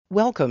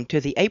Welcome to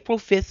the April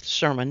 5th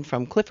sermon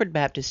from Clifford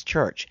Baptist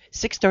Church,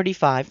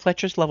 635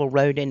 Fletcher's Level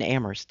Road in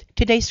Amherst.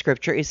 Today's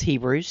scripture is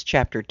Hebrews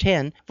chapter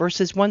 10,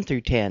 verses 1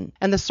 through 10,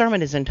 and the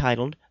sermon is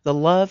entitled, The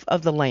Love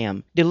of the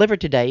Lamb, delivered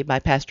today by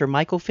Pastor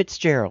Michael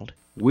Fitzgerald.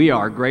 We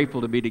are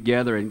grateful to be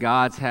together in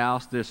God's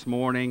house this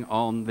morning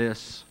on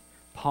this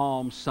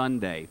Palm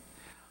Sunday.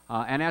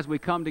 And as we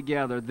come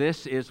together,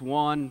 this is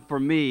for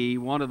me,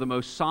 one of the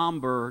most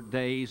somber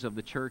days of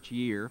the church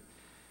year.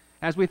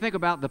 As we think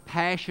about the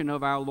passion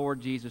of our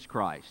Lord Jesus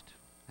Christ,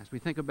 as we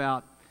think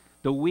about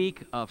the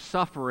week of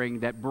suffering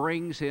that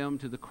brings him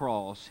to the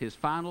cross, his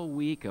final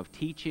week of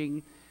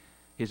teaching,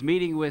 his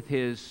meeting with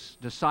his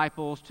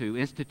disciples to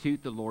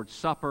institute the Lord's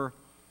Supper,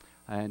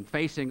 and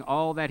facing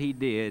all that he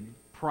did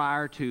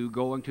prior to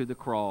going to the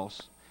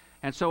cross.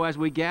 And so as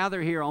we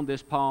gather here on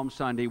this Palm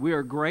Sunday, we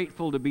are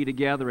grateful to be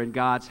together in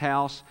God's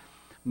house.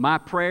 My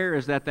prayer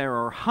is that there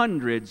are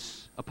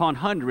hundreds upon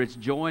hundreds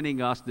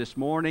joining us this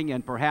morning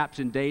and perhaps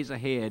in days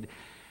ahead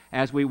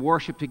as we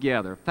worship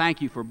together.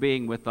 Thank you for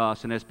being with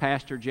us. And as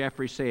Pastor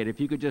Jeffrey said, if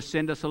you could just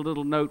send us a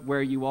little note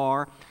where you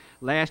are.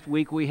 Last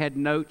week we had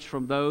notes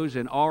from those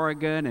in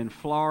Oregon and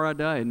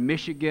Florida and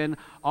Michigan,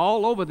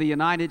 all over the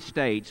United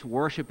States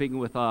worshiping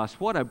with us.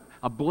 What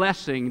a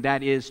blessing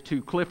that is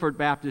to Clifford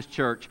Baptist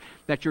Church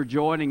that you're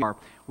joining.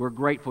 We're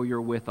grateful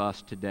you're with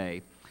us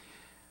today.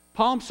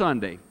 Palm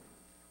Sunday.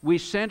 We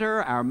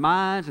center our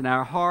minds and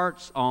our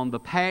hearts on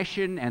the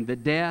passion and the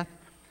death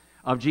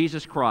of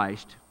Jesus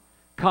Christ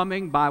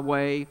coming by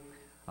way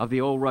of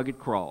the old rugged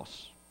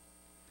cross.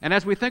 And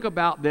as we think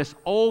about this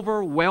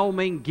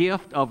overwhelming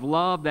gift of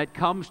love that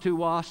comes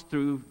to us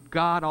through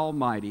God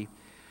Almighty,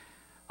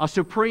 a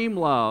supreme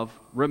love,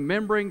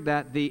 remembering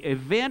that the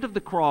event of the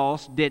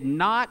cross did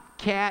not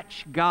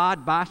catch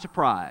God by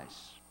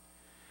surprise.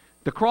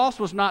 The cross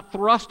was not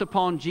thrust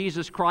upon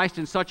Jesus Christ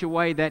in such a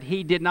way that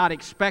he did not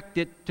expect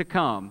it to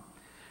come.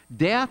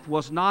 Death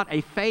was not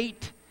a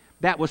fate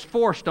that was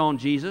forced on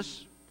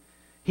Jesus.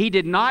 He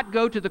did not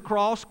go to the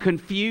cross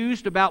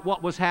confused about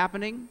what was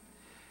happening.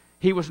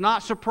 He was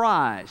not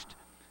surprised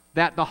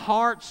that the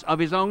hearts of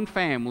his own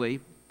family,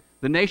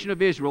 the nation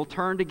of Israel,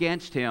 turned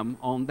against him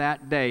on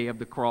that day of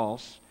the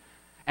cross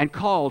and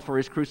called for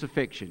his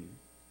crucifixion.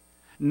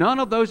 None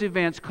of those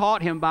events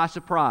caught him by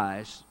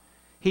surprise.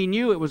 He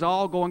knew it was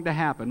all going to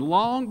happen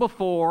long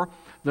before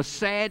the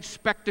sad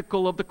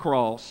spectacle of the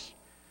cross.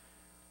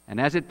 And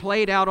as it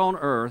played out on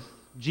earth,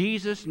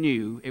 Jesus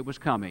knew it was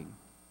coming.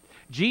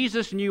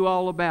 Jesus knew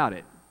all about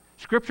it.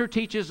 Scripture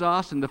teaches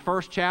us in the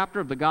first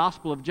chapter of the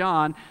Gospel of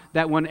John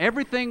that when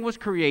everything was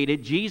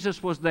created,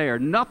 Jesus was there.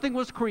 Nothing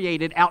was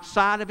created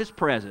outside of his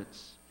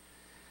presence.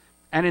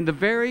 And in the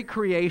very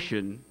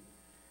creation,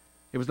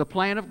 it was the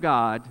plan of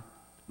God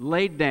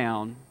laid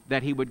down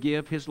that he would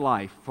give his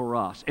life for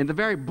us. In the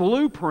very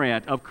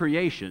blueprint of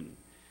creation,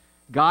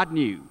 God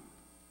knew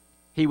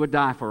he would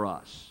die for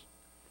us.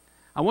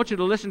 I want you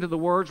to listen to the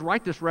words,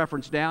 write this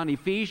reference down,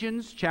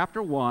 Ephesians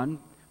chapter 1,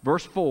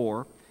 verse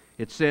 4.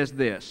 It says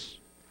this,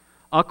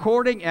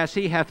 according as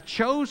he hath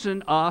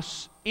chosen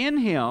us in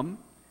him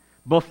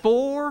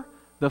before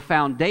the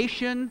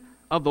foundation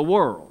of the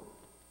world,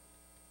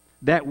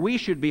 that we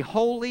should be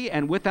holy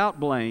and without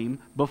blame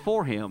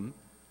before him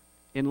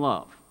in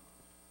love.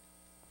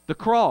 The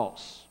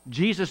cross,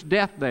 Jesus'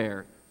 death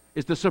there,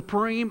 is the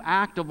supreme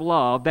act of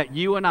love that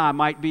you and I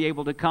might be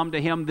able to come to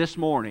him this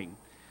morning,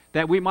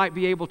 that we might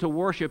be able to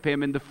worship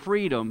him in the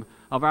freedom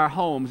of our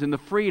homes, in the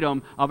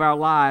freedom of our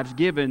lives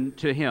given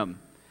to him.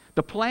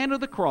 The plan of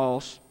the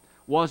cross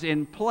was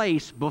in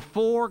place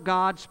before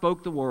God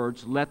spoke the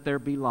words, let there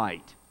be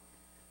light.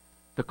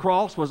 The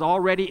cross was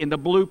already in the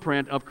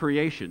blueprint of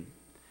creation.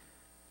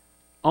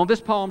 On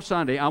this Palm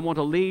Sunday, I want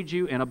to lead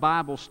you in a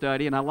Bible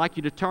study, and I'd like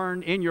you to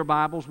turn in your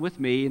Bibles with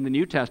me in the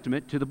New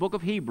Testament to the book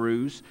of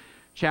Hebrews,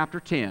 chapter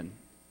 10.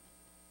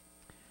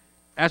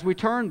 As we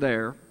turn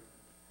there,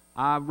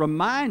 I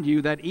remind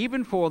you that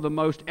even for the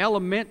most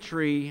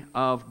elementary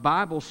of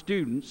Bible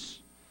students,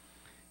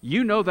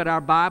 you know that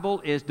our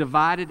Bible is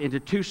divided into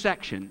two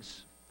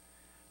sections,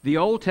 the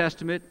Old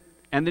Testament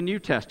and the New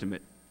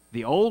Testament,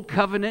 the Old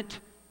Covenant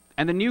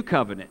and the New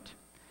Covenant.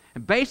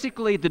 And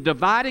basically, the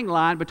dividing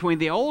line between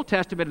the Old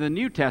Testament and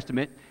the New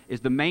Testament is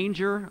the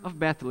manger of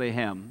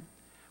Bethlehem,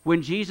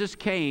 when Jesus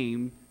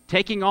came,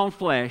 taking on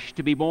flesh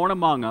to be born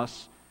among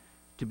us,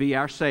 to be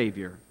our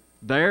Savior.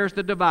 There's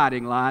the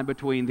dividing line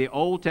between the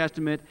Old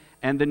Testament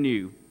and the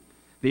New.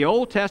 The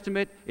Old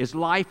Testament is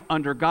life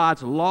under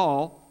God's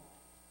law,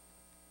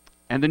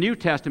 and the New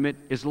Testament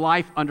is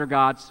life under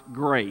God's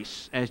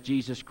grace as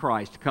Jesus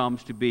Christ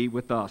comes to be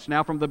with us.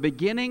 Now, from the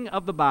beginning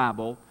of the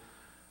Bible,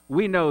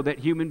 we know that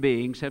human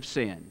beings have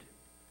sinned.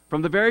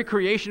 From the very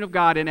creation of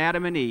God in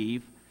Adam and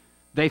Eve,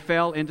 they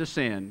fell into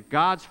sin.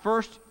 God's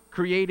first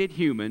created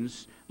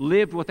humans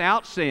lived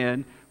without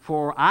sin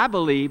for, I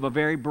believe, a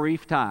very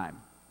brief time.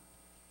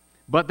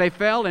 But they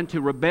fell into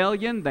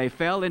rebellion, they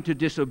fell into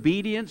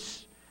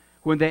disobedience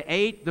when they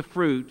ate the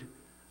fruit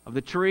of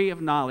the tree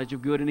of knowledge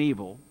of good and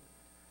evil.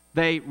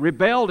 They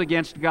rebelled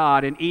against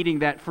God in eating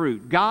that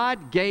fruit.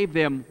 God gave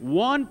them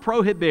one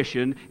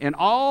prohibition in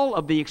all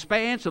of the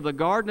expanse of the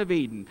Garden of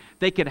Eden.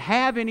 They could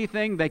have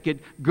anything, they could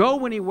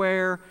go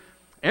anywhere.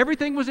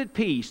 Everything was at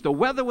peace. The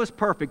weather was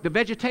perfect. The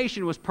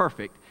vegetation was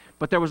perfect.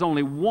 But there was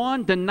only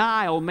one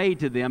denial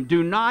made to them.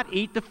 Do not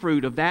eat the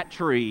fruit of that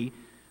tree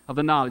of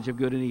the knowledge of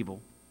good and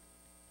evil.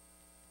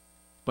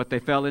 But they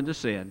fell into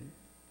sin.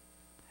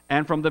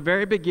 And from the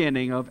very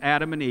beginning of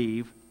Adam and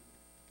Eve,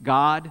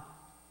 God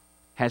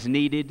has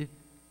needed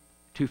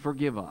to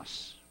forgive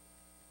us.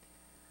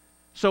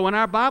 So in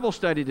our Bible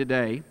study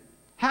today,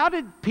 how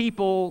did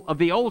people of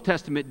the Old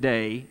Testament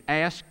day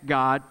ask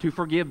God to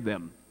forgive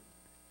them?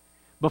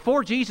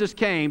 Before Jesus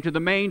came to the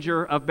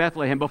manger of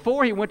Bethlehem,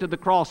 before he went to the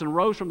cross and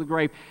rose from the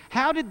grave,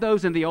 how did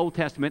those in the Old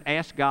Testament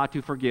ask God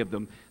to forgive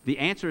them? The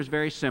answer is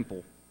very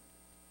simple.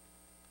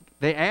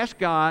 They asked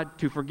God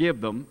to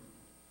forgive them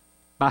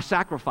by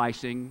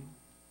sacrificing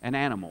an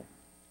animal.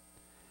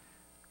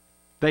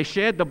 They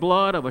shed the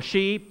blood of a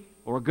sheep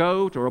or a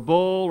goat or a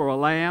bull or a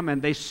lamb,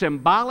 and they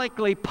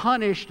symbolically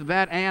punished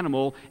that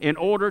animal in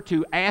order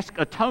to ask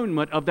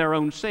atonement of their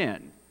own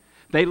sin.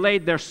 They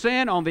laid their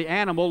sin on the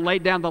animal,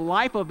 laid down the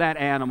life of that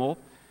animal,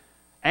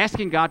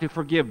 asking God to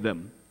forgive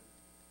them.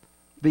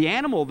 The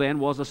animal then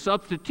was a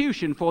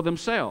substitution for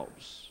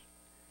themselves.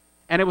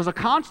 And it was a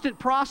constant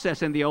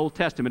process in the Old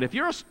Testament. If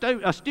you're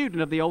a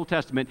student of the Old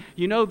Testament,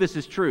 you know this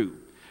is true.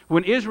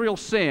 When Israel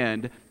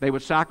sinned, they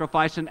would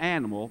sacrifice an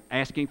animal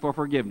asking for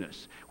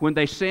forgiveness. When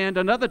they sinned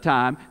another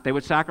time, they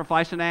would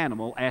sacrifice an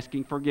animal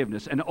asking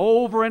forgiveness. And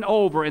over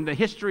in the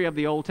history of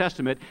the Old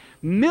Testament,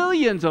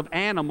 millions of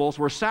animals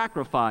were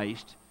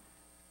sacrificed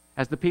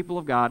as the people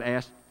of God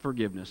asked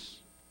forgiveness.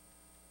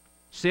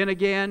 Sin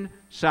again,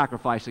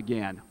 sacrifice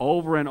again.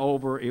 Over and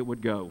over it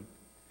would go.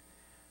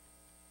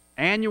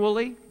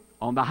 Annually,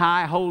 on the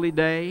high holy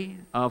day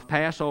of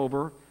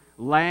Passover,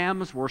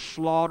 lambs were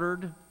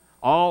slaughtered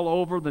all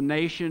over the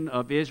nation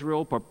of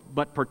Israel,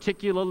 but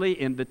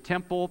particularly in the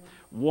temple.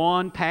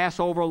 One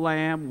Passover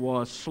lamb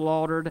was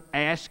slaughtered,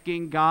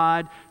 asking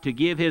God to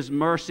give His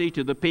mercy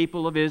to the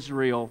people of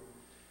Israel.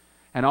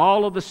 And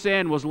all of the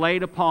sin was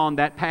laid upon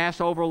that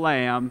Passover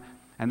lamb,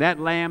 and that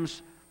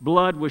lamb's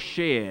blood was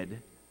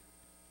shed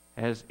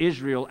as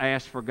Israel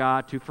asked for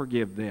God to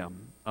forgive them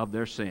of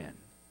their sin.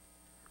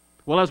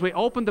 Well, as we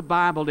open the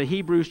Bible to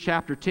Hebrews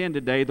chapter 10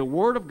 today, the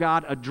Word of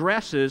God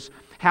addresses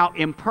how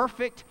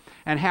imperfect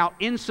and how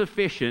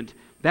insufficient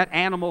that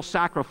animal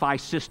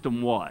sacrifice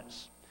system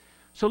was.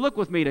 So look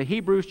with me to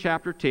Hebrews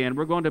chapter 10.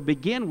 We're going to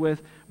begin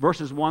with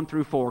verses 1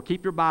 through 4.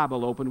 Keep your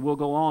Bible open. We'll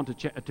go on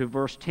to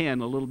verse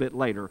 10 a little bit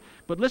later.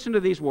 But listen to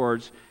these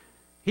words.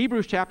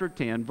 Hebrews chapter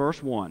 10,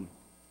 verse 1.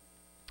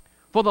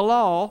 For the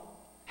law,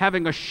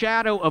 having a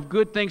shadow of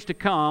good things to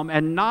come,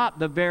 and not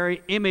the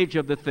very image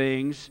of the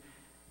things,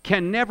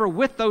 can never,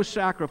 with those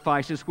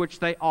sacrifices which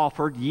they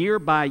offered year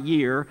by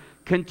year,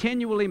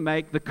 continually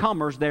make the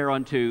comers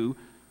thereunto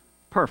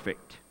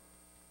perfect.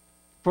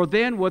 For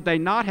then would they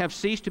not have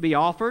ceased to be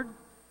offered,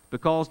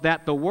 because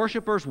that the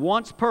worshippers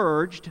once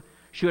purged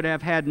should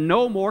have had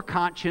no more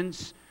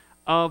conscience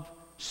of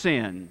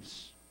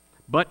sins.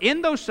 But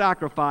in those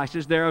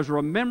sacrifices there is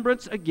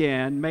remembrance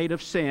again made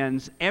of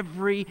sins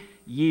every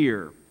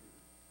year.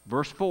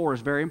 Verse 4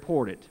 is very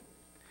important.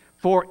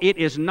 For it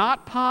is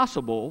not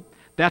possible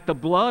that the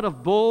blood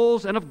of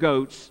bulls and of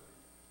goats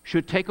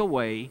should take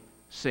away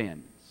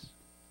sins.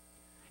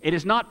 It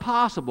is not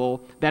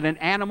possible that an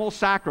animal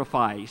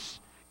sacrifice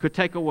could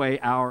take away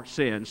our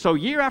sins. So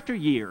year after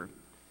year,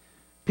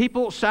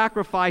 people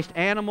sacrificed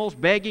animals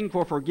begging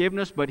for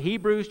forgiveness, but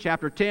Hebrews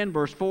chapter 10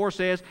 verse 4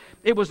 says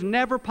it was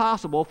never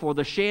possible for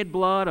the shed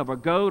blood of a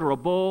goat or a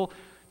bull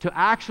to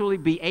actually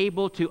be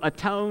able to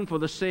atone for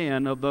the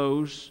sin of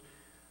those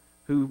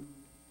who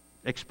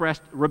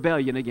expressed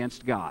rebellion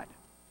against God.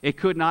 It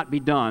could not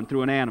be done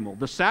through an animal.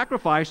 The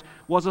sacrifice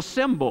was a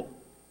symbol,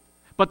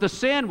 but the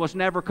sin was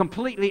never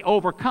completely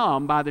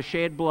overcome by the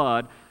shed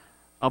blood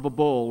of a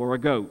bull or a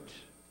goat.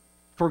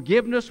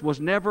 Forgiveness was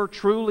never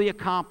truly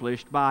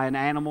accomplished by an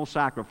animal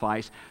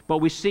sacrifice, but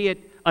we see it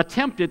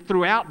attempted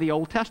throughout the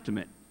Old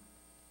Testament.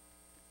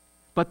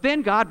 But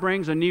then God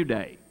brings a new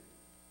day.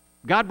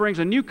 God brings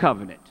a new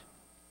covenant,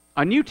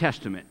 a New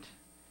Testament.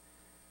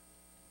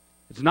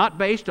 It's not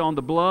based on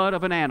the blood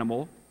of an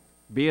animal,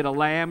 be it a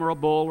lamb or a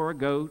bull or a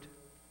goat.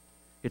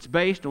 It's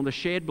based on the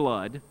shed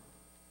blood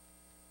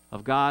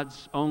of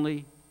God's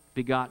only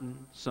begotten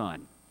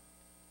Son,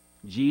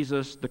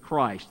 Jesus the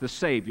Christ, the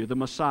Savior, the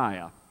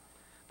Messiah,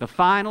 the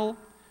final,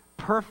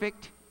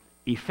 perfect,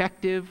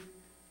 effective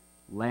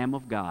Lamb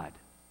of God.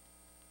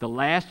 The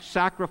last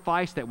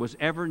sacrifice that was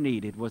ever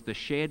needed was the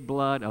shed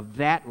blood of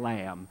that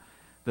Lamb,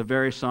 the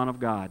very Son of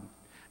God.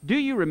 Do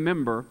you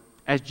remember,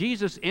 as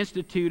Jesus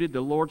instituted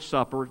the Lord's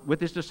Supper with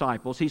His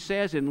disciples, He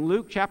says in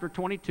Luke chapter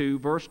 22,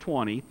 verse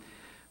 20,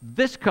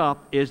 "This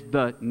cup is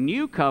the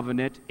new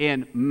covenant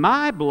in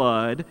my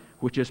blood,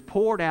 which is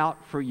poured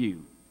out for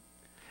you."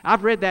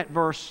 I've read that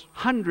verse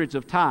hundreds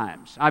of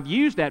times. I've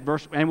used that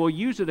verse, and we'll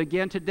use it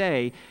again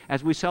today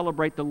as we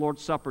celebrate the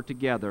Lord's Supper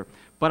together.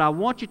 But I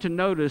want you to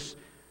notice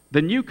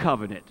the new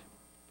covenant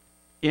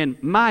in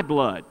my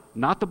blood,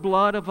 not the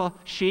blood of a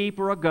sheep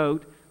or a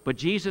goat, but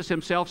Jesus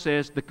himself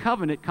says the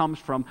covenant comes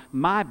from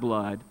my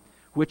blood,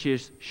 which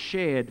is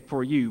shed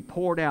for you,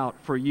 poured out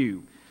for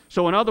you.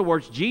 So in other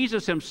words,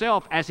 Jesus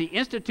himself, as he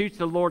institutes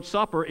the Lord's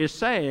Supper, is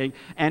saying,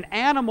 an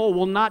animal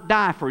will not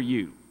die for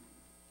you.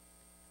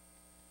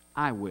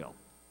 I will.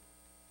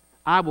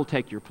 I will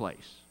take your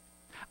place.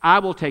 I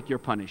will take your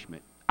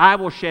punishment. I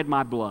will shed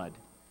my blood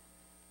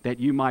that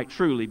you might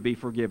truly be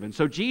forgiven.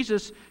 So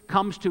Jesus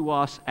comes to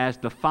us as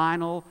the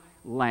final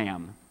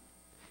lamb.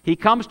 He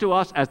comes to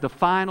us as the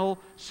final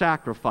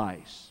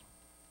sacrifice.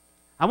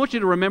 I want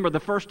you to remember the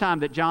first time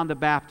that John the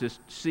Baptist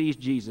sees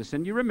Jesus.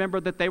 And you remember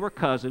that they were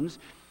cousins.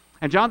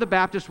 And John the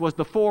Baptist was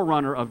the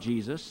forerunner of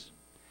Jesus.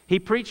 He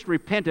preached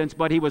repentance,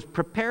 but he was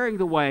preparing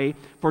the way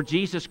for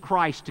Jesus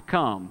Christ to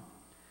come.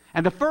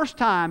 And the first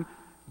time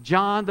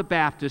John the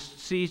Baptist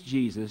sees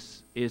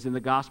Jesus is in the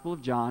Gospel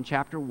of John,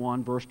 chapter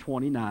 1, verse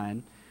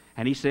 29.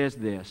 And he says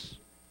this,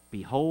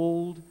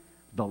 "Behold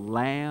the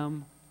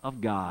Lamb of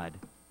God,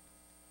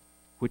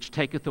 which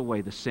taketh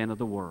away the sin of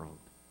the world."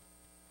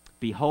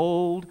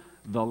 Behold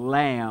the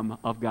Lamb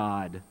of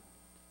God.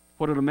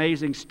 What an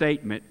amazing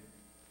statement.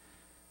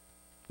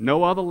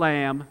 No other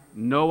lamb,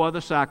 no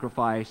other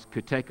sacrifice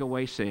could take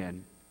away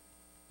sin.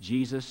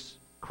 Jesus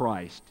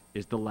Christ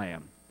is the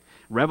Lamb.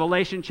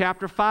 Revelation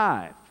chapter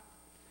 5.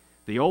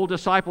 The old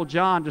disciple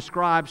John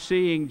describes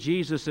seeing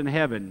Jesus in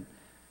heaven.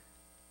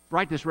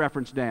 Write this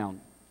reference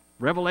down.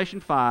 Revelation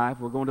 5,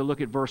 we're going to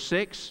look at verse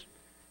 6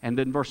 and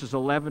then verses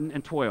 11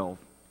 and 12.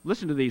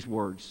 Listen to these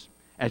words.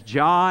 As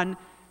John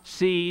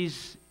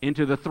sees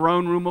into the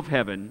throne room of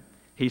heaven,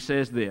 he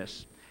says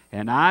this,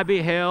 "And I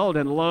beheld,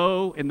 and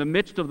lo, in the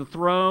midst of the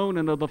throne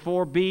and of the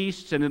four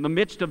beasts, and in the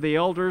midst of the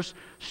elders,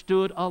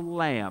 stood a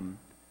lamb,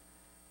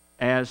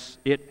 as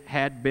it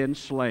had been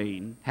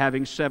slain,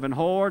 having 7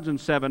 horns and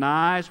 7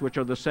 eyes, which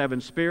are the 7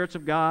 spirits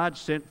of God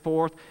sent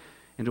forth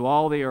into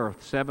all the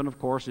earth." 7, of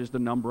course, is the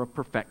number of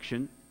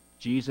perfection.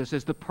 Jesus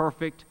is the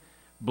perfect,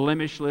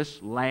 blemishless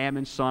Lamb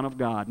and Son of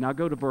God. Now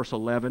go to verse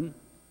 11.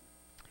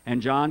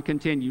 And John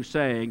continues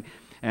saying,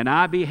 "And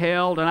I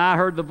beheld, and I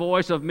heard the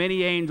voice of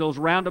many angels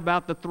round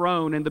about the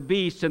throne, and the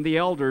beasts and the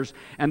elders,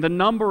 and the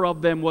number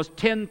of them was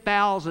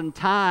 10,000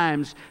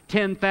 times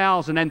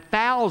 10,000, and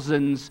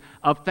thousands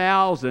of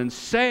thousands,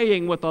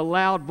 saying with a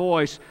loud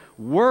voice,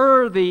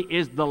 Worthy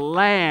is the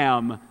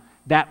Lamb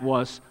that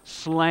was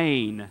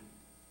slain."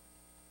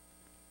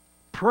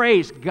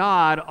 Praise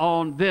God,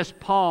 on this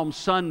Palm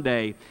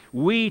Sunday,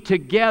 we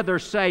together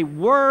say,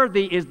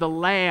 worthy is the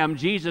Lamb,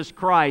 Jesus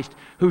Christ,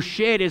 who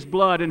shed His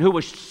blood and who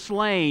was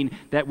slain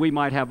that we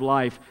might have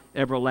life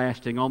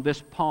everlasting. On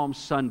this Palm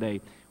Sunday,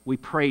 we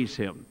praise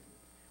Him.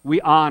 We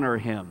honor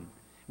Him.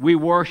 We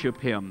worship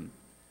Him.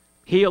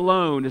 He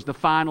alone is the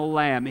final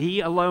Lamb.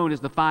 He alone is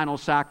the final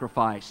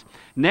sacrifice.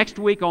 Next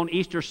week on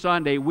Easter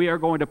Sunday, we are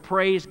going to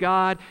praise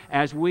God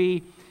as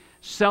we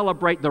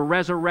celebrate the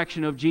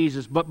resurrection of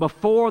Jesus. But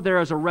before there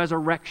is a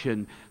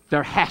resurrection,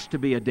 there has to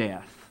be a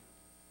death.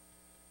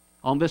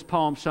 On this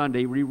Palm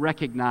Sunday, we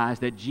recognize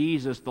that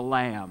Jesus, the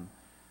Lamb,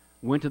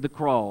 went to the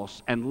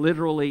cross and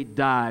literally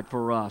died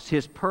for us.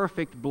 His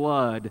perfect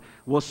blood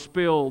was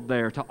spilled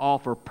there to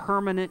offer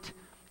permanent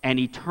and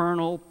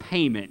eternal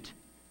payment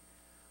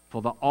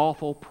for the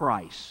awful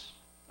price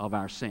of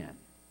our sin.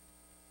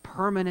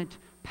 Permanent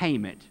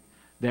payment.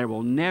 There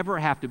will never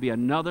have to be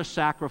another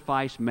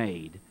sacrifice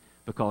made,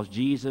 because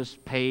Jesus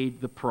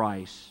paid the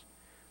price.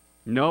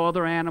 No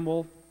other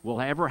animal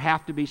will ever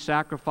have to be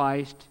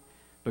sacrificed,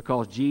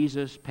 because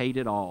Jesus paid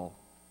it all.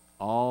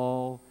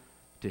 All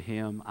to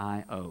Him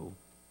I owe.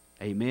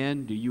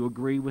 Amen? Do you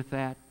agree with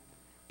that?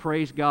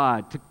 Praise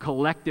God.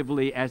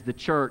 Collectively as the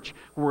church,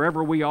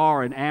 wherever we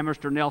are in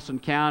Amherst or Nelson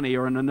County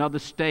or in another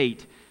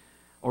state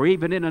or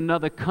even in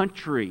another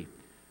country,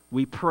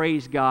 we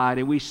praise God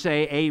and we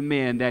say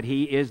amen that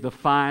He is the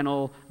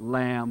final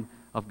Lamb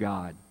of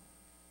God.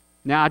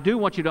 Now, I do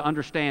want you to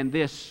understand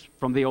this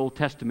from the Old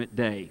Testament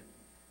day.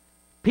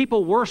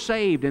 People were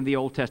saved in the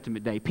Old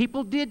Testament day.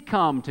 People did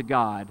come to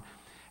God,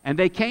 and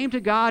they came to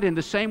God in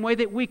the same way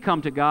that we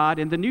come to God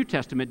in the New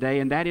Testament day,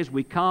 and that is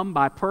we come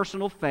by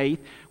personal faith,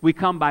 we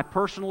come by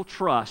personal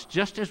trust,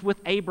 just as with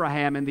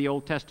Abraham in the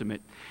Old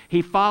Testament.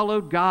 He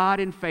followed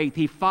God in faith.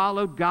 He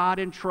followed God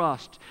in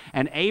trust,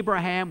 and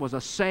Abraham was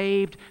a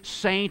saved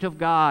saint of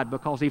God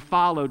because he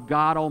followed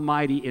God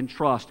Almighty in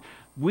trust.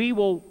 We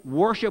will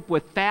worship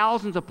with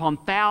thousands upon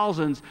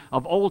thousands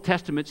of Old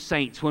Testament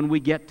saints when we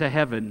get to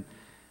heaven,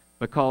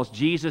 because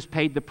Jesus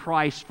paid the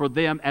price for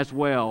them as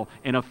well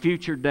in a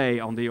future day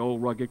on the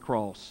old rugged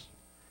cross.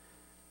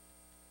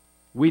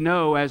 We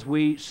know as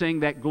we sing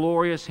that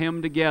glorious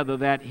hymn together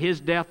that His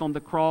death on the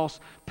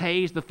cross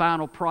pays the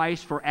final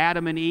price for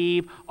Adam and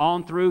Eve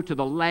on through to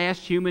the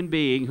last human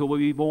being who will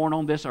be born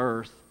on this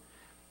earth.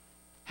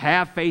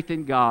 Have faith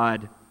in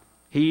God.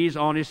 He's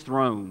on His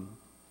throne.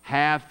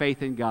 Have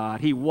faith in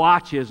God. He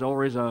watches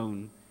over His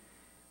own.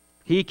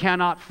 He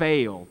cannot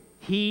fail.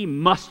 He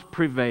must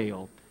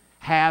prevail.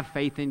 Have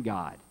faith in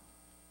God.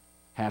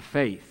 Have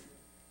faith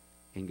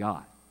in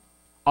God.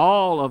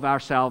 all of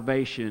our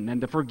salvation and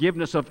the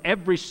forgiveness of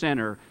every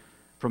sinner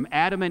from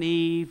Adam and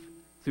Eve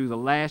through the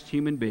last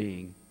human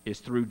being is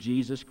through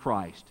Jesus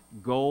Christ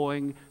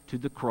going to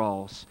the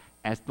cross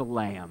as the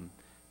Lamb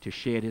to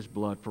shed His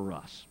blood for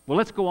us. Well,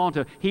 let's go on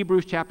to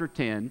Hebrews chapter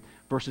 10,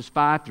 verses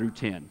 5 through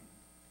 10.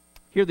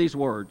 Hear these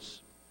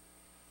words.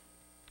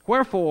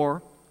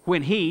 Wherefore,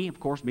 when He, of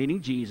course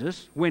meaning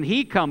Jesus, when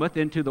He cometh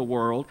into the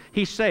world,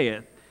 He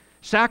saith,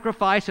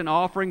 Sacrifice and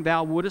offering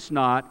thou wouldest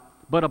not,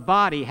 but a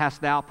body hast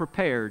thou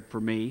prepared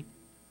for me.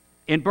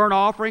 In burnt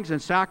offerings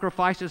and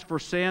sacrifices for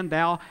sin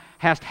thou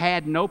hast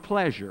had no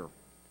pleasure.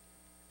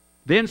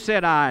 Then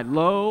said I,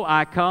 Lo,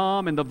 I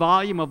come, in the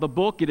volume of the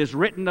book it is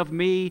written of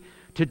me,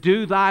 to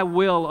do thy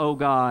will, O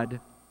God.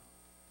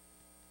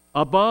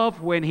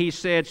 Above, when he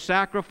said,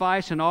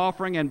 Sacrifice and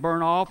offering and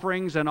burnt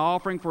offerings and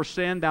offering for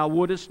sin thou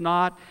wouldest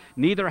not,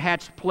 neither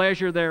hadst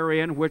pleasure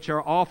therein, which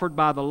are offered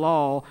by the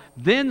law.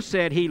 Then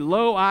said he,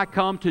 Lo, I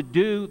come to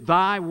do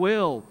thy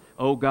will,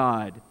 O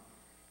God.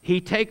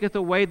 He taketh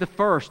away the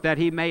first, that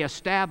he may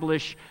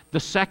establish the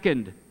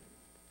second.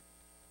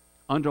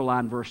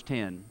 Underline verse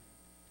 10.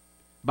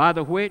 By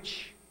the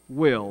which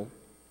will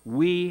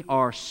we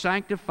are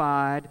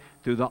sanctified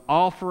through the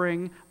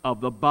offering of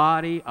the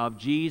body of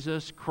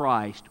Jesus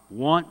Christ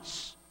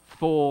once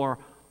for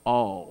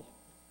all.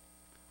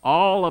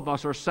 All of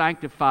us are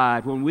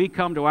sanctified when we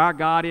come to our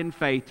God in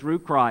faith through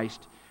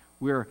Christ.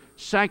 We're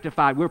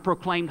sanctified. We're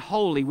proclaimed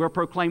holy. We're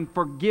proclaimed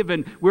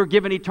forgiven. We're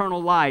given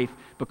eternal life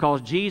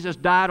because Jesus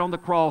died on the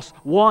cross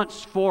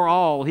once for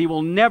all. He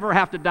will never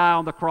have to die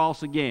on the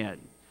cross again.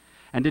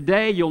 And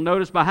today, you'll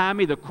notice behind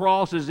me, the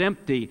cross is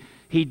empty.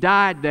 He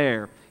died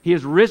there. He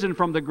is risen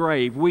from the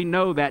grave. We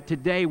know that.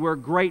 Today we're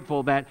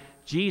grateful that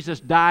Jesus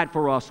died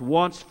for us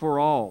once for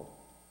all.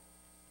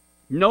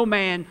 No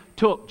man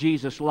took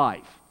Jesus'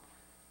 life.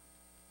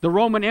 The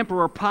Roman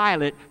Emperor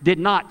Pilate did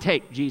not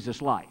take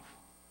Jesus' life.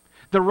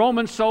 The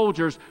Roman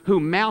soldiers who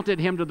mounted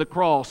him to the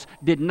cross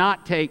did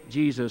not take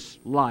Jesus'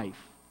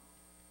 life.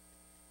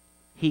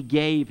 He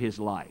gave His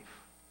life.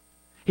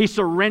 He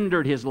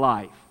surrendered His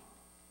life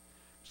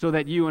so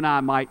that you and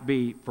I might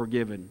be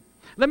forgiven.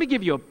 Let me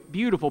give you a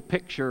beautiful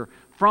picture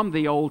from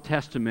the Old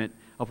Testament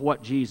of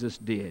what Jesus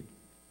did.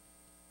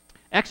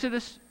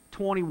 Exodus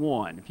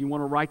 21, if you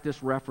want to write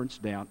this reference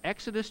down.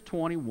 Exodus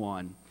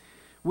 21,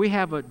 we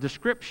have a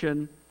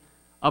description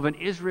of an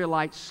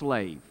Israelite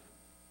slave.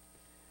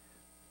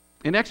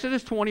 In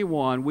Exodus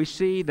 21, we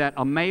see that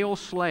a male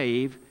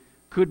slave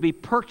could be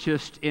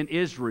purchased in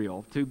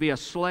Israel to be a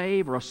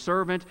slave or a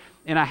servant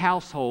in a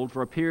household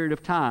for a period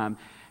of time.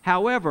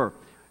 However,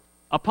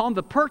 upon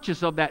the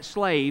purchase of that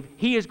slave,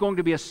 he is going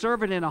to be a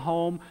servant in a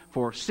home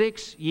for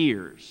 6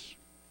 years.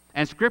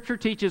 And Scripture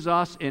teaches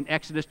us in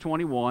Exodus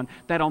 21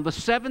 that on the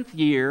 7th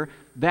year,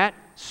 that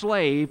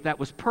slave that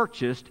was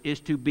purchased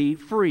is to be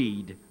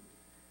freed.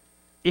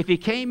 If he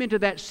came into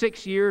that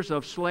 6 years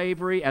of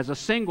slavery as a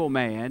single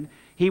man,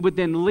 he would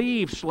then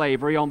leave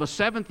slavery on the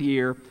 7th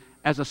year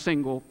as a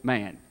single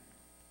man,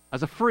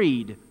 as a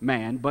freed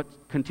man, but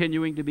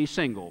continuing to be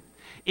single.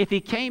 If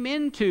he came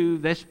into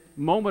this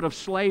moment of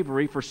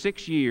slavery for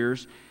 6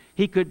 years,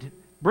 he could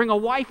bring a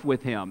wife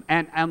with him.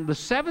 And on the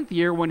 7th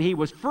year, when he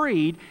was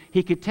freed,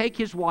 he could take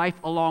his wife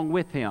along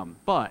with him.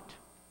 But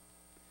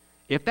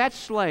if that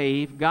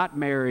slave got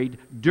married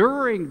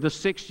during the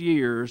 6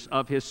 years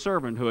of his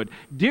servanthood,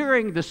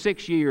 during the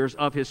 6 years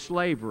of his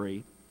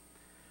slavery,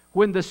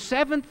 when the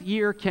 7th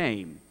year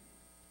came,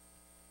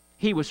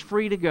 he was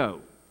free to go.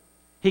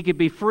 He could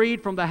be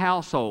freed from the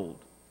household,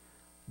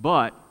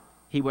 but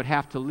he would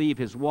have to leave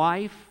his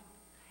wife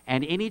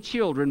and any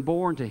children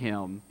born to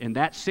him in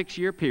that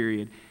 6-year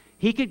period.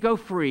 He could go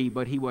free,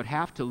 but he would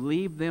have to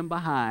leave them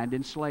behind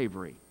in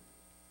slavery.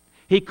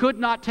 He could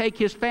not take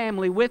his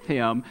family with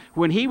him.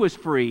 When he was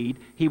freed,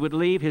 he would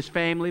leave his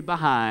family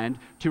behind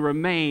to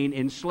remain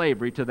in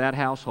slavery to that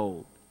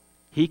household.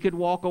 He could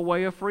walk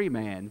away a free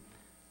man,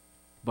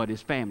 but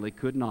his family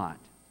could not.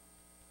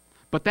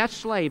 But that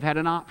slave had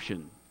an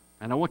option.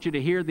 And I want you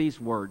to hear these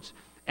words.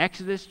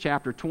 Exodus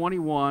chapter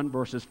 21,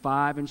 verses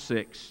 5 and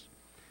 6.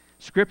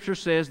 Scripture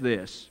says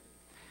this,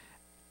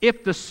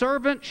 If the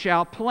servant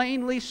shall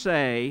plainly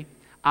say,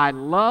 I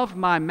love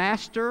my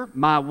master,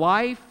 my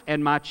wife,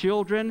 and my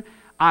children,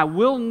 I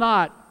will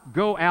not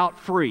go out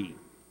free.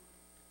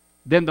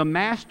 Then the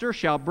master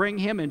shall bring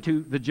him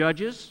into the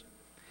judges.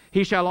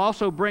 He shall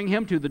also bring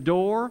him to the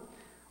door,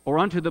 or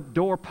unto the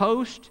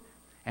doorpost,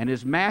 and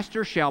his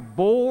master shall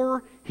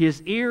bore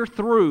his ear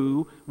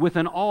through with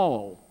an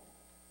awl,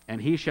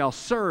 and he shall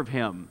serve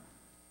him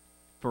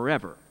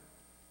forever.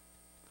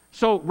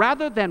 So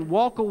rather than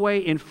walk away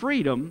in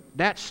freedom,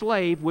 that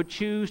slave would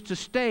choose to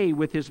stay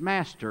with his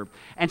master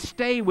and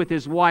stay with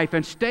his wife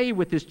and stay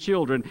with his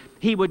children.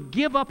 He would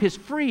give up his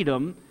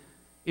freedom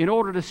in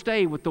order to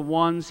stay with the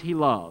ones he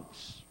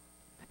loves.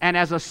 And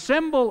as a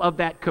symbol of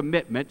that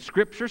commitment,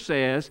 Scripture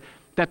says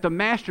that the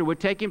master would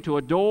take him to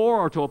a door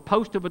or to a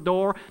post of a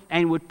door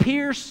and would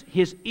pierce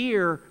his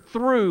ear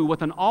through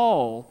with an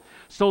awl,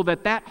 so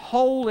that that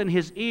hole in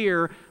his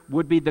ear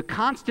would be the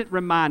constant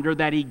reminder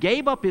that he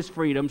gave up his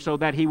freedom so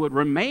that he would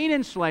remain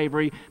in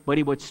slavery, but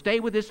he would stay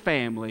with his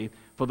family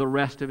for the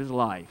rest of his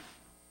life.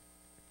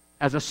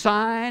 As a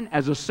sign,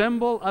 as a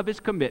symbol of his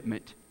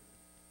commitment,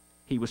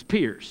 he was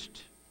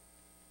pierced.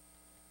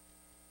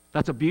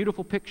 That's a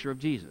beautiful picture of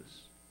Jesus.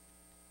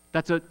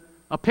 That's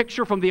a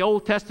picture from the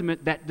Old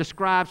Testament that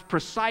describes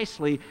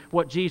precisely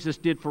what Jesus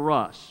did for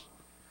us.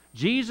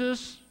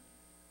 Jesus,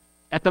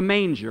 at the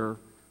manger,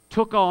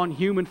 took on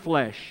human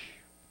flesh.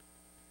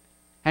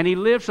 And he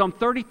lived some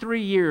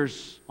 33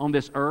 years on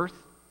this earth.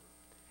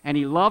 And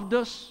he loved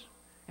us,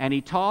 and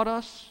he taught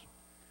us,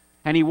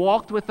 and he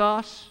walked with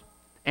us,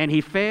 and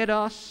he fed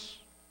us.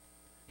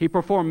 He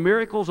performed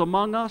miracles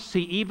among us.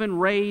 He even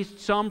raised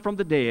some from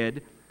the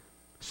dead,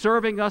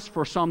 serving us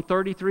for some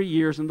 33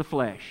 years in the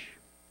flesh.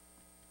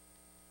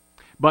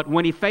 But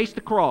when he faced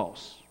the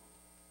cross,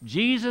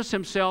 Jesus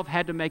himself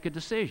had to make a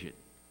decision.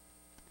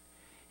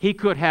 He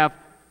could have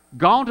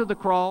gone to the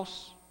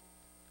cross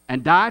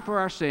and died for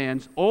our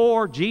sins,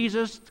 or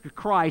Jesus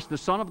Christ, the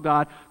Son of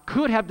God,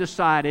 could have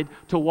decided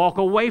to walk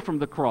away from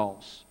the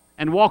cross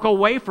and walk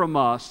away from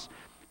us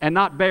and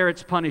not bear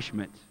its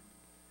punishment.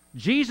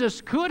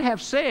 Jesus could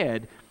have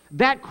said,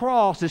 that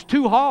cross is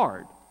too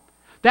hard.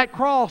 That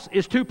cross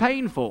is too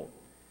painful.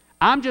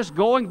 I'm just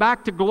going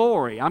back to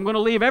glory. I'm going to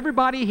leave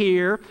everybody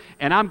here,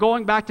 and I'm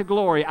going back to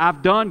glory.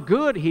 I've done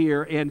good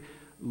here in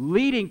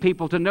leading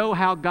people to know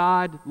how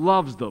God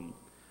loves them.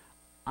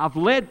 I've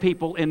led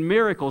people in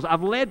miracles.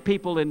 I've led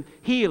people in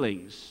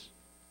healings.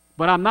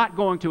 But I'm not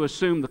going to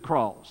assume the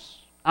cross.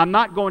 I'm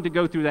not going to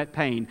go through that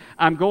pain.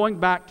 I'm going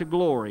back to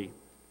glory.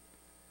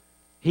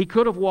 He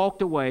could have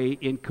walked away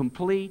in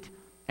complete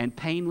and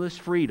painless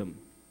freedom,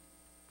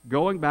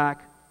 going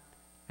back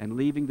and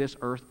leaving this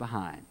earth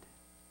behind.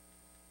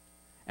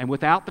 And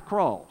without the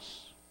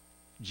cross,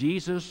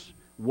 Jesus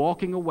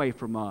walking away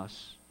from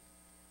us,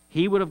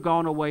 he would have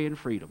gone away in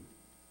freedom.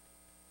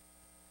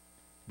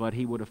 But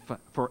he would have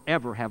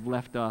forever have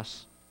left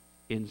us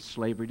in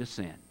slavery to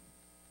sin.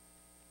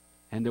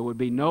 And there would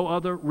be no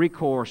other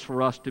recourse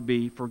for us to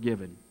be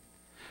forgiven.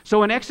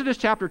 So in Exodus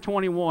chapter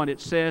 21, it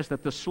says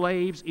that the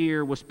slave's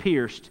ear was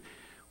pierced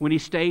when he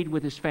stayed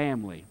with his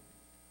family.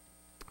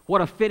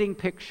 What a fitting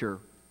picture.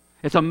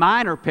 It's a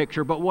minor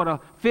picture, but what a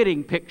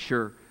fitting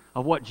picture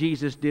of what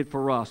Jesus did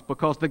for us,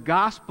 because the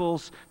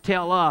Gospels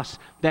tell us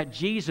that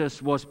Jesus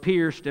was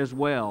pierced as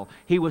well.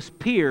 He was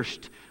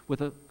pierced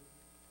with a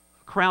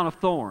crown of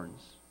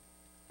thorns.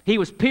 He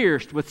was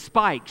pierced with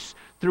spikes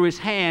through his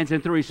hands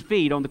and through his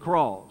feet on the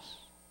cross.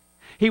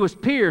 He was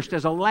pierced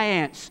as a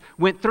lance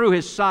went through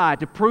his side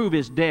to prove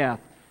his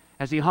death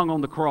as he hung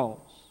on the cross.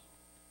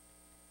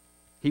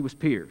 He was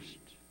pierced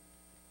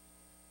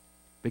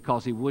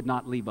because he would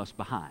not leave us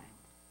behind.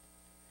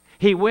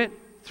 He went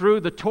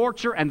through the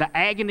torture and the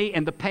agony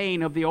and the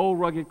pain of the old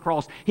rugged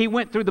cross. He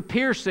went through the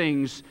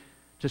piercings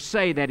to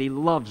say that he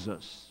loves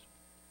us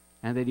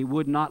and that he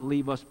would not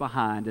leave us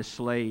behind as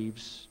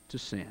slaves to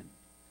sin.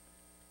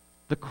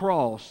 The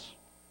cross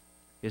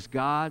is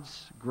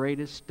God's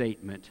greatest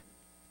statement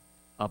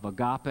of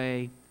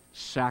agape,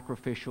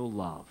 sacrificial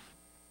love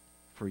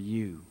for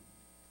you,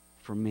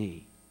 for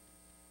me,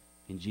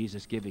 in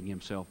Jesus giving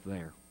himself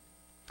there.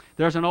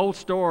 There's an old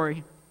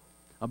story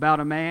about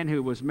a man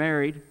who was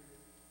married,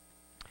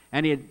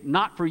 and he had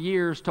not for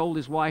years told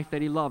his wife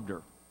that he loved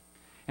her.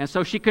 And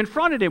so she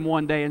confronted him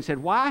one day and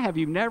said, "Why have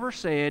you never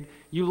said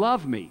you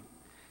love me?"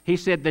 He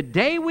said, "The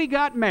day we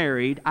got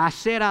married, I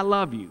said I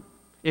love you.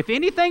 If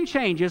anything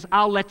changes,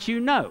 I'll let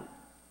you know."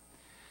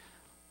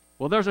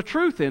 Well, there's a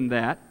truth in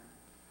that.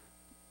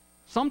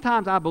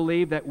 Sometimes I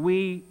believe that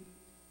we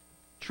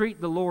treat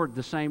the Lord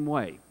the same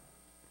way.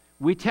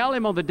 We tell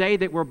him on the day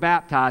that we're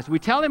baptized, we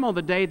tell him on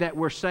the day that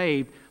we're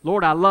saved,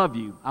 "Lord, I love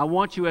you. I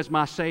want you as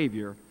my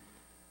Savior."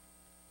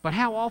 But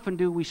how often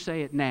do we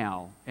say it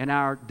now in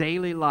our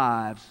daily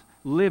lives,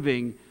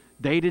 living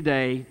day to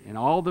day and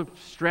all the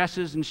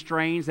stresses and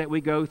strains that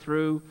we go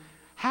through?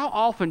 How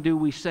often do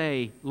we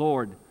say,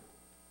 "Lord,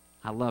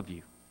 I love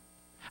you"?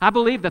 I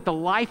believe that the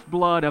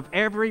lifeblood of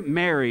every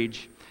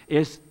marriage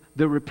is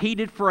the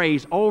repeated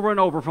phrase over and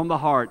over from the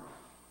heart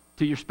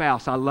to your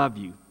spouse, "I love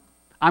you.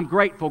 I'm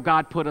grateful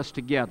God put us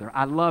together.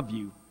 I love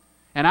you."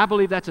 And I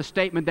believe that's a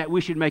statement that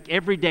we should make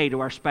every day to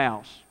our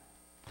spouse.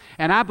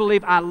 And I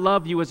believe "I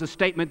love you" is a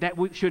statement that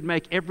we should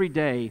make every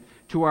day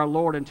to our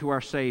Lord and to our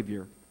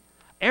Savior.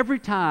 Every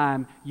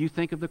time you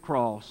think of the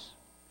cross,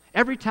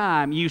 every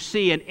time you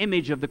see an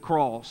image of the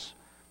cross,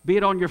 be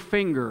it on your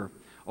finger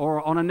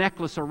or on a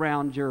necklace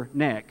around your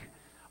neck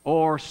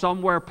or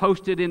somewhere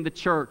posted in the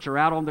church or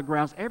out on the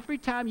grounds, every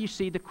time you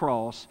see the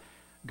cross,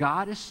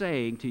 God is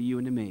saying to you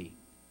and to me,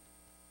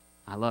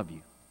 "I love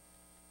you."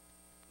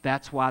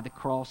 That's why the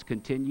cross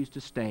continues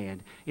to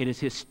stand. It is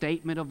his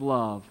statement of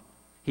love.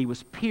 He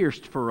was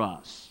pierced for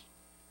us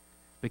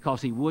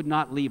because he would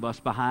not leave us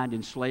behind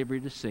in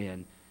slavery to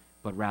sin,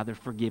 but rather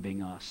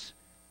forgiving us.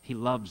 He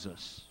loves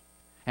us.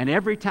 And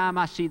every time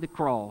I see the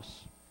cross,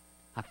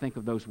 I think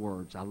of those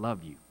words, I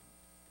love you.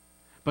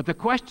 But the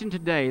question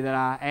today that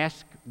I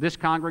ask this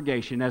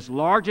congregation, as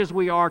large as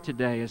we are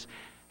today, is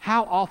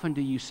how often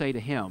do you say to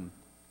Him,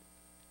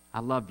 I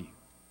love you?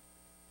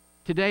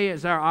 Today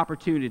is our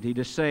opportunity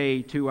to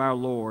say to our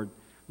Lord,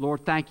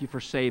 Lord, thank you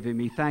for saving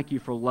me. Thank you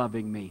for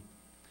loving me.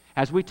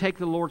 As we take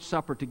the Lord's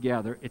Supper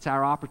together, it's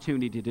our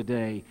opportunity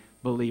today,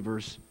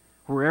 believers,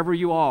 wherever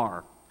you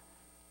are,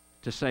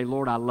 to say,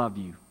 Lord, I love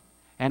you.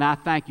 And I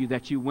thank you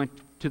that you went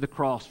to the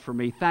cross for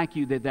me. Thank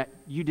you that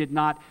you did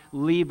not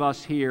leave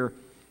us here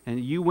and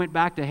you went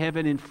back to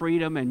heaven in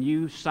freedom and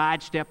you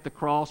sidestepped the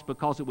cross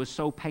because it was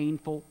so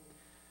painful.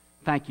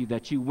 Thank you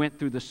that you went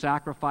through the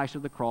sacrifice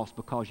of the cross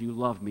because you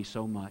love me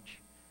so much.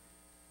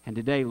 And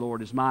today,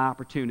 Lord, is my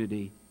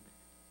opportunity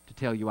to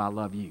tell you I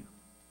love you.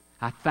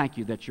 I thank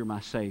you that you're my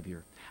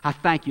Savior. I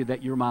thank you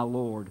that you're my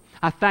Lord.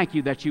 I thank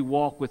you that you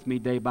walk with me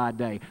day by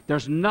day.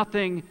 There's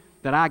nothing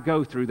that I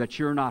go through that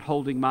you're not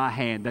holding my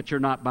hand, that you're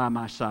not by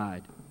my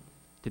side.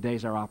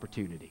 Today's our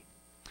opportunity.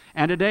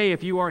 And today,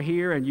 if you are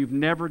here and you've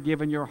never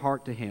given your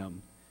heart to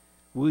Him,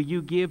 will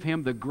you give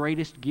Him the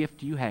greatest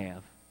gift you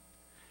have?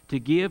 To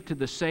give to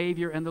the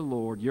Savior and the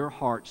Lord your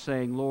heart,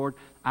 saying, Lord,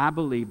 I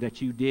believe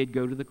that you did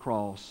go to the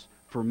cross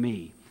for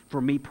me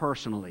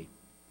personally.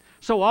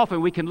 So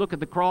often we can look at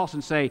the cross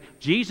and say,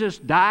 Jesus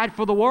died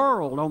for the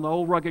world on the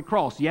old rugged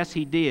cross. Yes,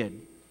 He did.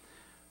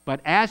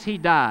 But as He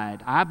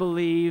died, I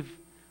believe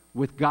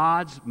with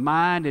God's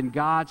mind and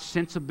God's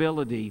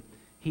sensibility,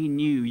 He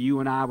knew you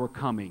and I were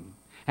coming.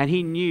 And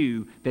He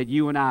knew that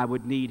you and I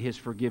would need His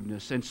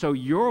forgiveness. And so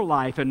your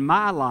life and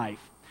my life,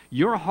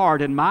 your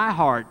heart and my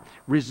heart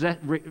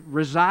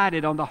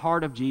resided on the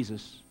heart of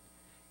Jesus.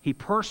 He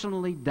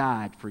personally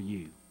died for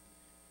you.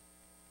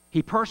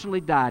 He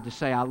personally died to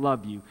say, I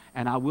love you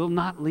and I will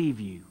not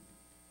leave you.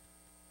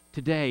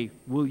 Today,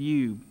 will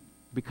you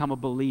become a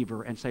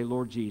believer and say,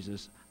 Lord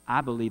Jesus,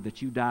 I believe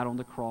that you died on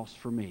the cross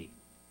for me.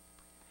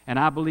 And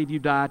I believe you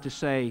died to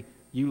say,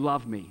 you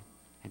love me.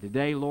 And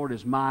today, Lord,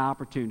 is my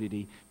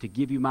opportunity to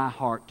give you my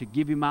heart, to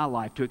give you my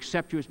life, to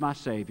accept you as my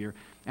Savior,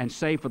 and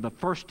say for the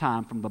first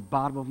time from the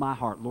bottom of my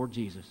heart, Lord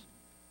Jesus,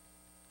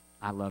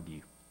 I love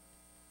you.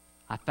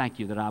 I thank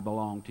you that I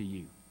belong to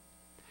you.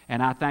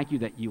 And I thank you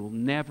that you will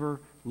never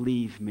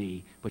leave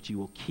me, but you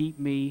will keep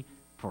me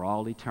for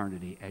all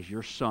eternity as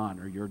your son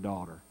or your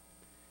daughter.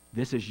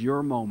 This is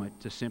your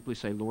moment to simply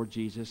say, Lord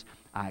Jesus,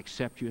 I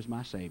accept you as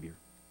my Savior,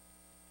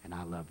 and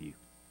I love you.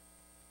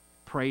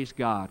 Praise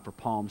God for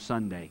Palm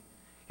Sunday.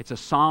 It's a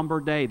somber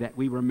day that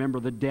we remember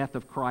the death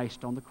of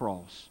Christ on the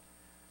cross.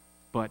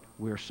 But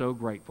we're so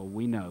grateful.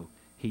 We know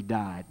He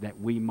died that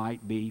we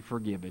might be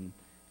forgiven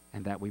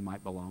and that we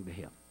might belong to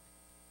Him.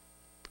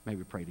 May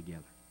we pray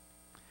together.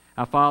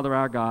 Our Father,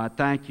 our God,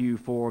 thank you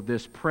for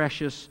this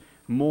precious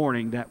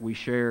morning that we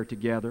share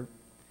together.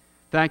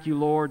 Thank you,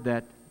 Lord,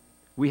 that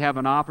we have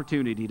an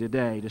opportunity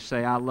today to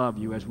say, I love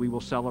you, as we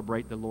will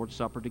celebrate the Lord's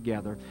Supper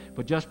together.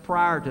 But just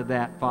prior to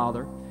that,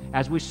 Father,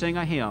 as we sing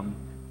a hymn,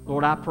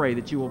 Lord, I pray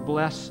that you will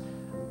bless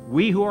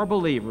we who are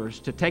believers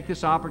to take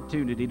this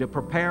opportunity to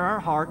prepare our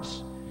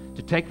hearts,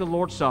 to take the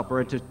Lord's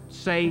Supper, and to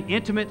say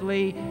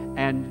intimately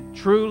and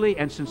truly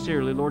and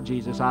sincerely, Lord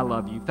Jesus, I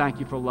love you. Thank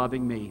you for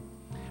loving me.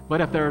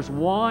 But if there's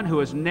one who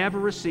has never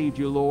received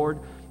you, Lord,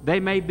 they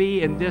may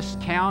be in this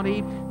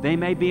county, they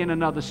may be in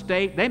another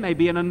state, they may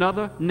be in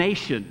another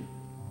nation.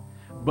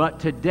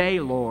 But today,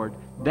 Lord,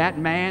 that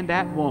man,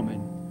 that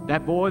woman,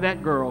 that boy,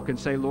 that girl can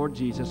say, Lord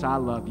Jesus, I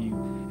love you,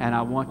 and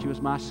I want you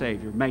as my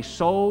Savior. May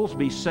souls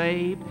be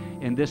saved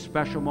in this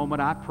special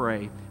moment, I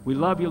pray. We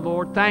love you,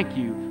 Lord. Thank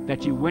you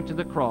that you went to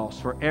the cross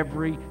for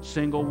every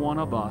single one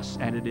of us,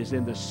 and it is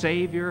in the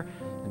Savior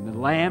and the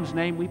Lamb's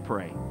name we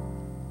pray.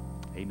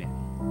 Amen.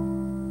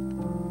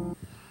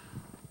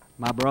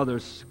 My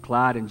brothers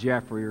Clyde and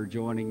Jeffrey are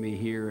joining me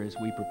here as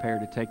we prepare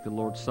to take the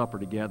Lord's Supper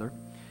together.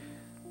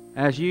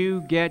 As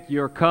you get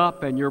your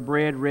cup and your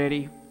bread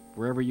ready,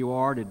 wherever you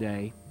are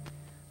today,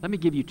 let me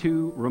give you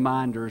two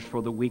reminders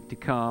for the week to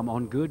come.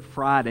 On Good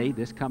Friday,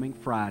 this coming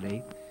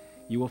Friday,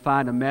 you will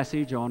find a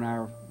message on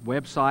our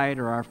website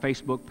or our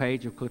Facebook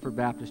page of Clifford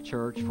Baptist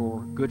Church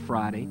for Good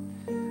Friday.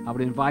 I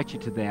would invite you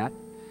to that.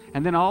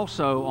 And then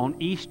also on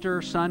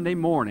Easter Sunday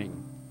morning,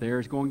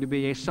 there's going to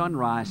be a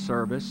sunrise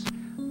service.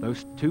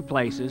 Those two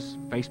places,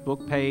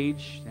 Facebook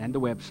page and the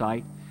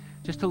website,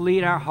 just to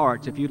lead our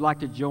hearts. If you'd like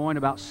to join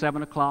about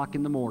 7 o'clock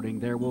in the morning,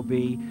 there will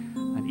be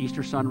an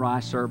Easter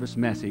sunrise service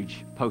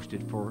message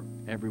posted for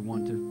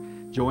everyone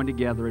to join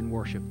together in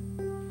worship.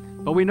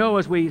 But we know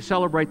as we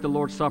celebrate the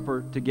Lord's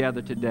Supper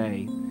together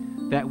today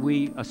that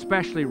we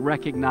especially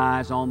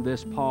recognize on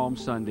this Palm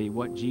Sunday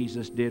what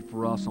Jesus did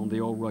for us on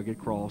the old rugged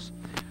cross.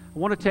 I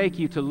want to take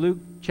you to Luke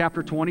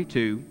chapter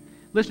 22.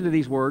 Listen to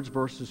these words,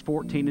 verses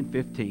 14 and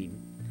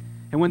 15.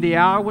 And when the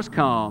hour was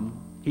come,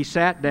 he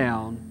sat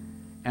down,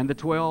 and the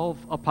 12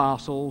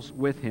 apostles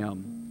with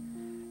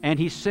him. And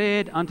he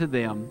said unto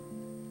them,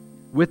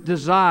 With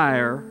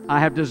desire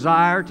I have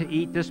desired to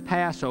eat this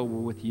Passover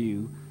with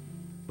you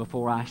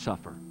before I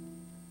suffer.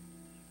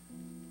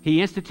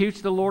 He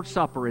institutes the Lord's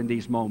Supper in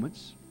these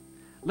moments.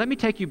 Let me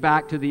take you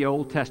back to the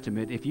Old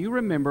Testament. If you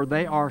remember,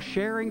 they are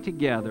sharing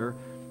together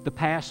the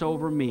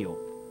Passover meal.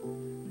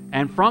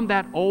 And from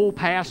that old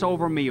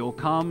Passover meal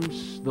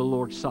comes the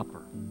Lord's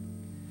Supper.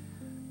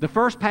 The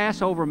first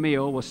Passover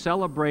meal was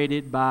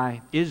celebrated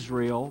by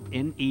Israel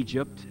in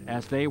Egypt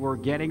as they were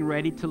getting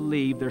ready to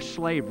leave their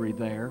slavery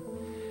there.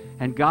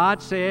 And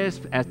God says,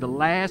 as the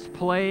last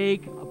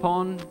plague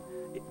upon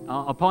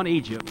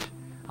Egypt,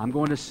 I'm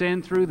going to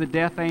send through the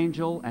death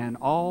angel, and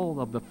all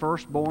of the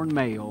firstborn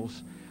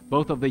males,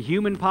 both of the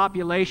human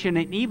population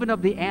and even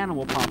of the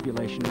animal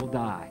population, will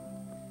die.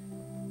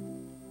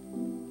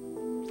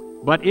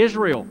 But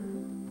Israel,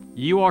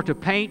 you are to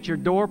paint your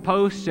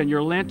doorposts and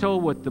your lintel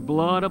with the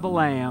blood of a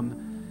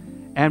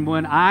lamb, and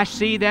when I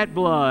see that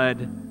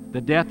blood, the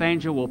death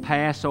angel will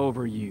pass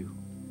over you,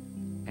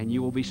 and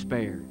you will be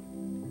spared.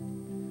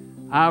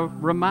 I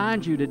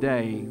remind you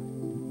today,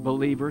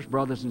 believers,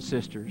 brothers and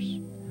sisters,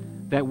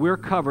 that we're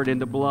covered in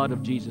the blood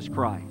of Jesus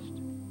Christ.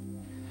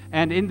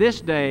 And in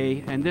this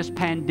day and this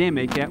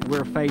pandemic that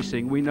we're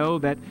facing, we know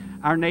that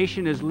our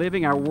nation is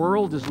living, our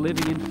world is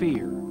living in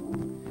fear.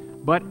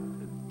 But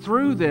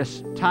through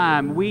this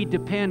time, we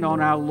depend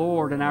on our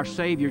Lord and our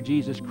Savior,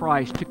 Jesus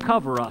Christ, to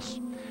cover us,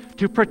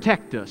 to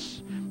protect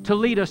us, to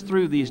lead us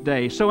through these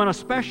days. So in a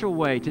special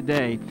way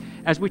today,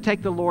 as we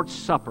take the Lord's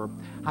Supper,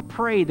 I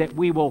pray that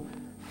we will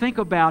think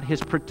about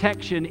His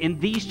protection in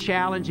these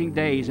challenging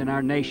days in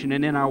our nation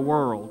and in our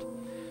world.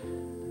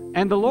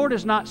 And the Lord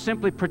is not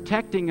simply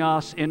protecting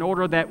us in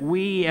order that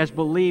we as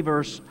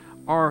believers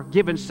are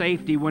given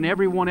safety when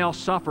everyone else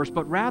suffers,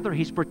 but rather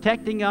He's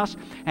protecting us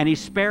and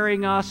He's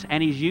sparing us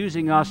and He's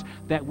using us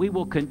that we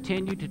will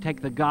continue to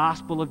take the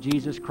gospel of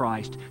Jesus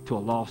Christ to a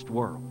lost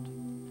world.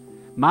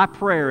 My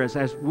prayer is,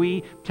 as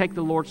we take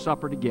the Lord's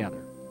Supper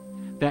together,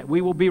 that we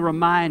will be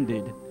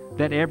reminded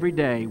that every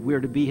day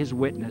we're to be His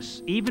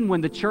witness. Even when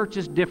the church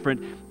is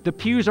different, the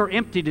pews are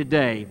empty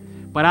today,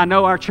 but I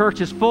know our church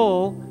is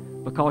full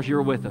because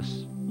you're with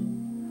us.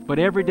 But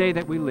every day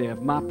that we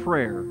live, my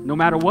prayer, no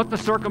matter what the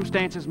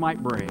circumstances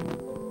might bring,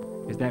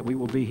 is that we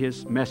will be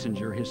His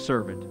messenger, His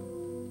servant.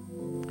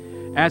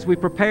 As we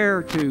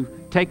prepare to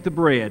take the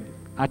bread,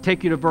 I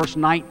take you to verse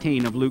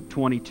 19 of Luke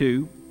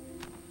 22.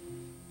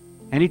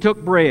 And He took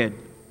bread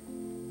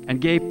and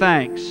gave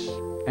thanks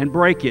and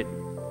brake it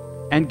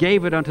and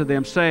gave it unto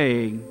them,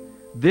 saying,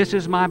 This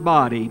is my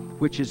body,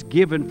 which is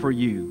given for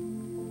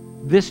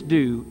you. This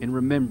do in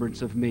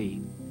remembrance of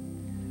me.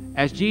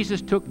 As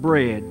Jesus took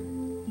bread,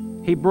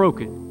 He broke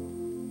it.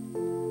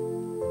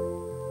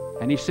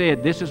 And He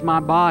said, This is my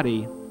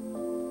body.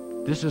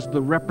 This is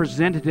the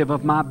representative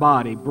of my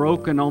body,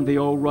 broken on the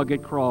old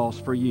rugged cross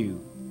for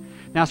you.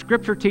 Now,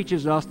 Scripture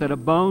teaches us that a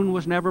bone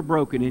was never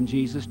broken in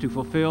Jesus to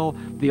fulfill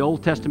the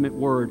Old Testament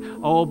word.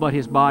 Oh, but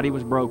His body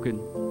was broken.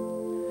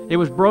 It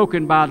was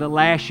broken by the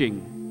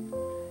lashing.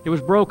 It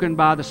was broken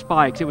by the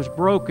spikes. It was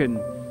broken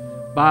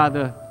by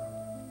the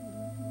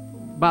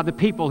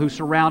people who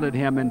surrounded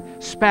Him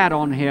and spat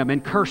on Him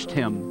and cursed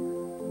Him.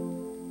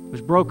 It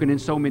was broken in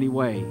so many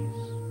ways.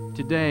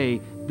 Today,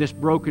 this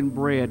broken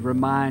bread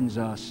reminds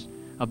us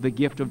of the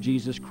gift of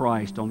Jesus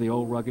Christ on the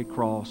old rugged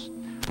cross.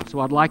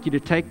 So I'd like you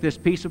to take this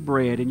piece of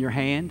bread in your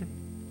hand.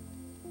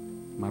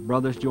 My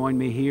brothers join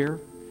me here.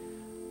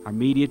 Our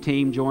media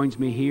team joins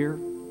me here.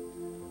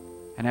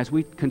 And as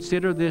we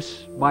consider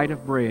this bite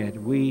of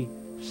bread, we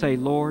say,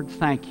 Lord,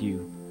 thank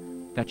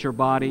you that your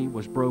body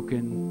was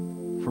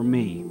broken for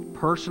me,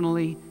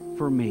 personally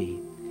for me.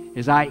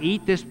 As I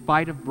eat this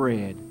bite of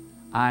bread,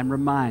 I'm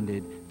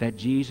reminded that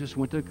Jesus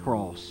went to the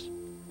cross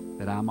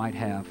that I might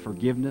have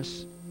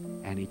forgiveness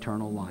and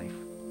eternal life.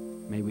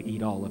 May we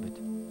eat all of it.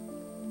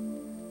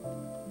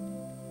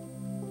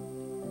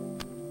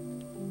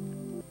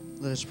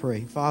 Let us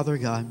pray. Father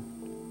God,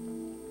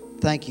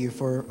 thank you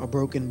for a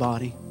broken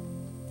body.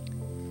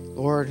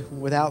 Lord,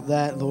 without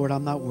that, Lord,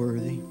 I'm not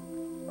worthy.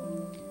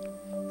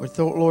 But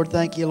Lord,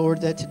 thank you,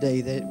 Lord, that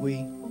today that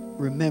we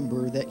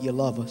remember that you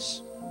love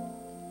us.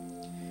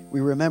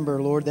 We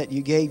remember, Lord, that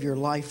you gave your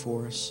life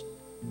for us.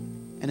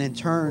 And in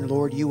turn,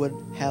 Lord, you would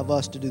have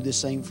us to do the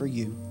same for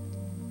you.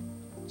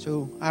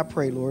 So I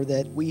pray, Lord,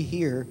 that we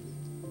hear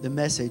the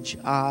message,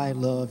 I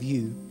love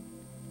you,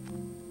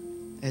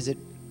 as it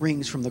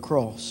rings from the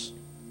cross.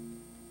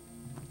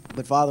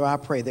 But Father, I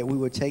pray that we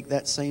would take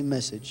that same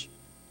message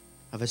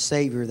of a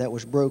Savior that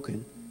was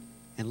broken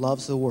and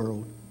loves the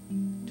world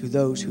to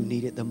those who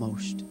need it the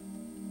most.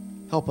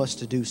 Help us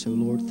to do so,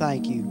 Lord.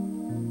 Thank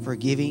you for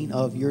giving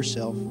of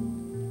yourself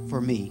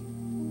for me.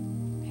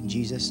 In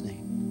Jesus'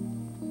 name,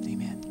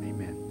 amen.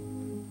 Amen.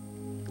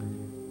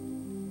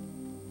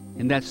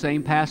 In that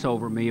same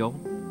Passover meal,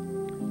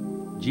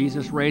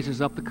 Jesus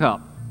raises up the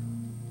cup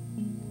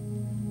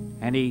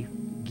and He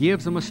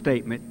gives them a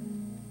statement.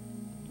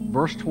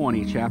 Verse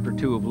 20, chapter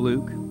 2 of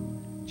Luke,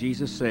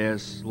 Jesus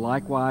says,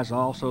 Likewise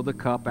also the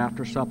cup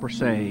after supper,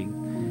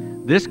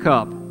 saying, This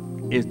cup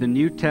is the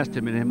New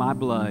Testament in my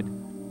blood,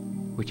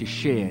 which is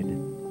shed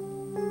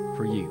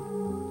for you.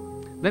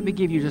 Let me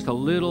give you just a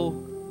little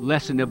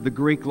lesson of the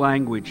Greek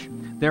language.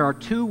 There are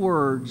two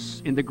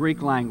words in the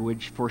Greek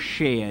language for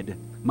shed.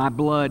 My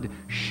blood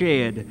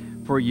shed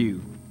for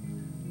you.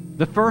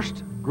 The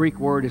first Greek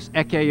word is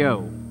ekeo,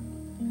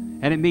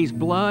 and it means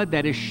blood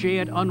that is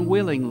shed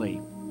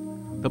unwillingly.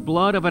 The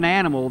blood of an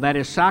animal that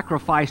is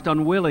sacrificed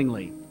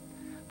unwillingly.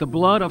 The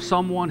blood of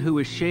someone who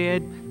is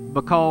shed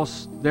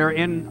because they're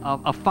in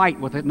a fight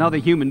with another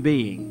human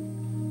being.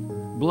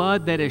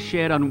 Blood that is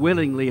shed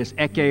unwillingly is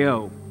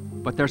ekeo.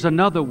 But there's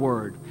another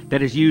word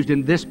that is used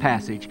in this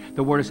passage.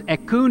 The word is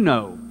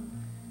ekuno,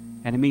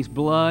 and it means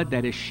blood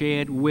that is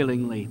shed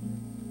willingly.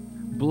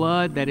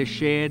 Blood that is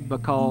shed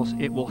because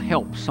it will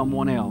help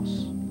someone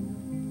else.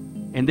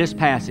 In this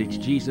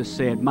passage, Jesus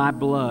said, my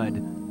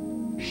blood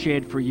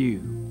shed for you,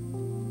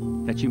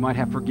 that you might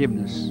have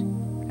forgiveness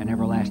and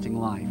everlasting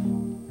life.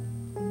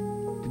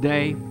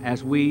 Today,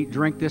 as we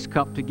drink this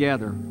cup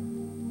together,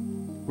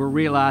 we're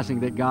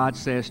realizing that God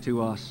says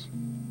to us,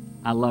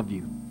 I love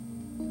you.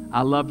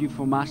 I love you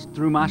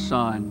through my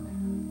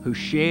Son, who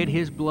shed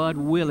His blood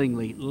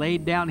willingly,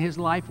 laid down His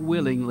life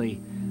willingly,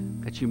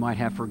 that you might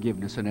have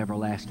forgiveness and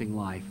everlasting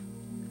life.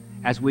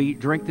 As we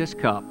drink this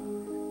cup,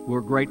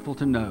 we're grateful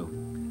to know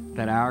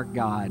that our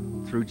God,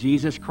 through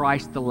Jesus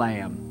Christ the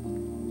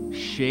Lamb,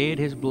 shed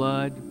His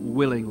blood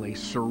willingly,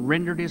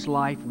 surrendered His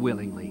life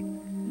willingly,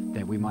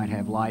 that we might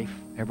have life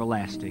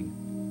everlasting.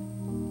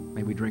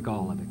 May we drink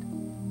all of it.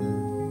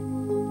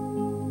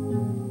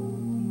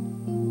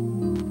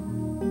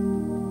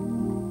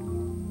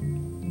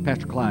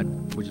 Pastor Clyde,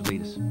 would you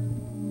lead us?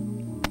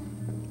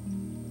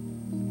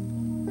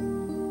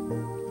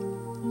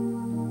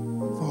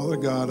 Father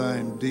God, I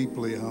am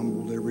deeply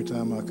humbled every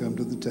time I come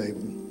to the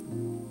table.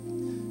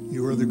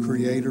 You are the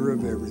creator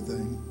of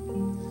everything.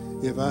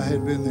 If I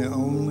had been the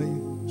only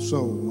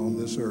soul on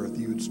this earth,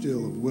 you would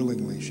still have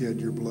willingly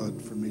shed your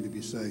blood for me to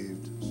be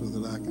saved so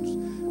that I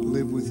can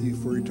live with you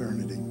for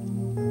eternity.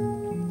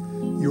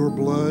 Your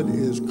blood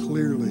is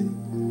clearly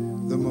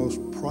the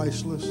most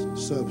priceless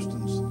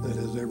substance that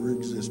has ever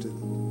existed.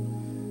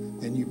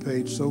 And you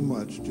paid so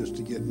much just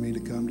to get me to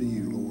come to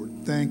you,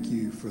 Lord. Thank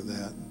you for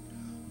that.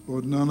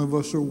 Lord, none of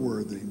us are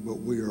worthy, but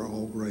we are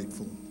all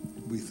grateful.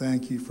 We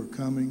thank you for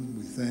coming.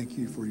 We thank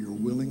you for your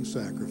willing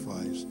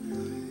sacrifice.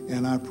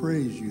 And I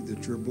praise you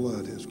that your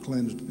blood has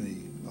cleansed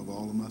me of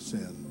all of my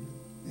sin.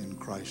 In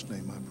Christ's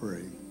name I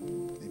pray.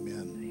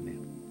 Amen.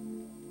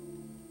 Amen.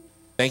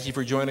 Thank you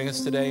for joining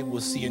us today.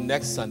 We'll see you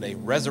next Sunday,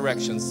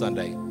 Resurrection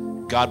Sunday.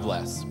 God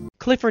bless.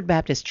 Clifford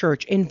Baptist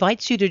Church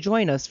invites you to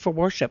join us for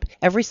worship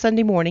every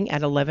Sunday morning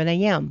at 11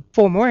 a.m.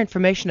 For more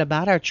information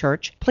about our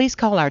church, please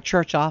call our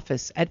church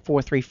office at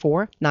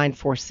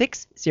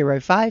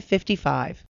 434-946-0555.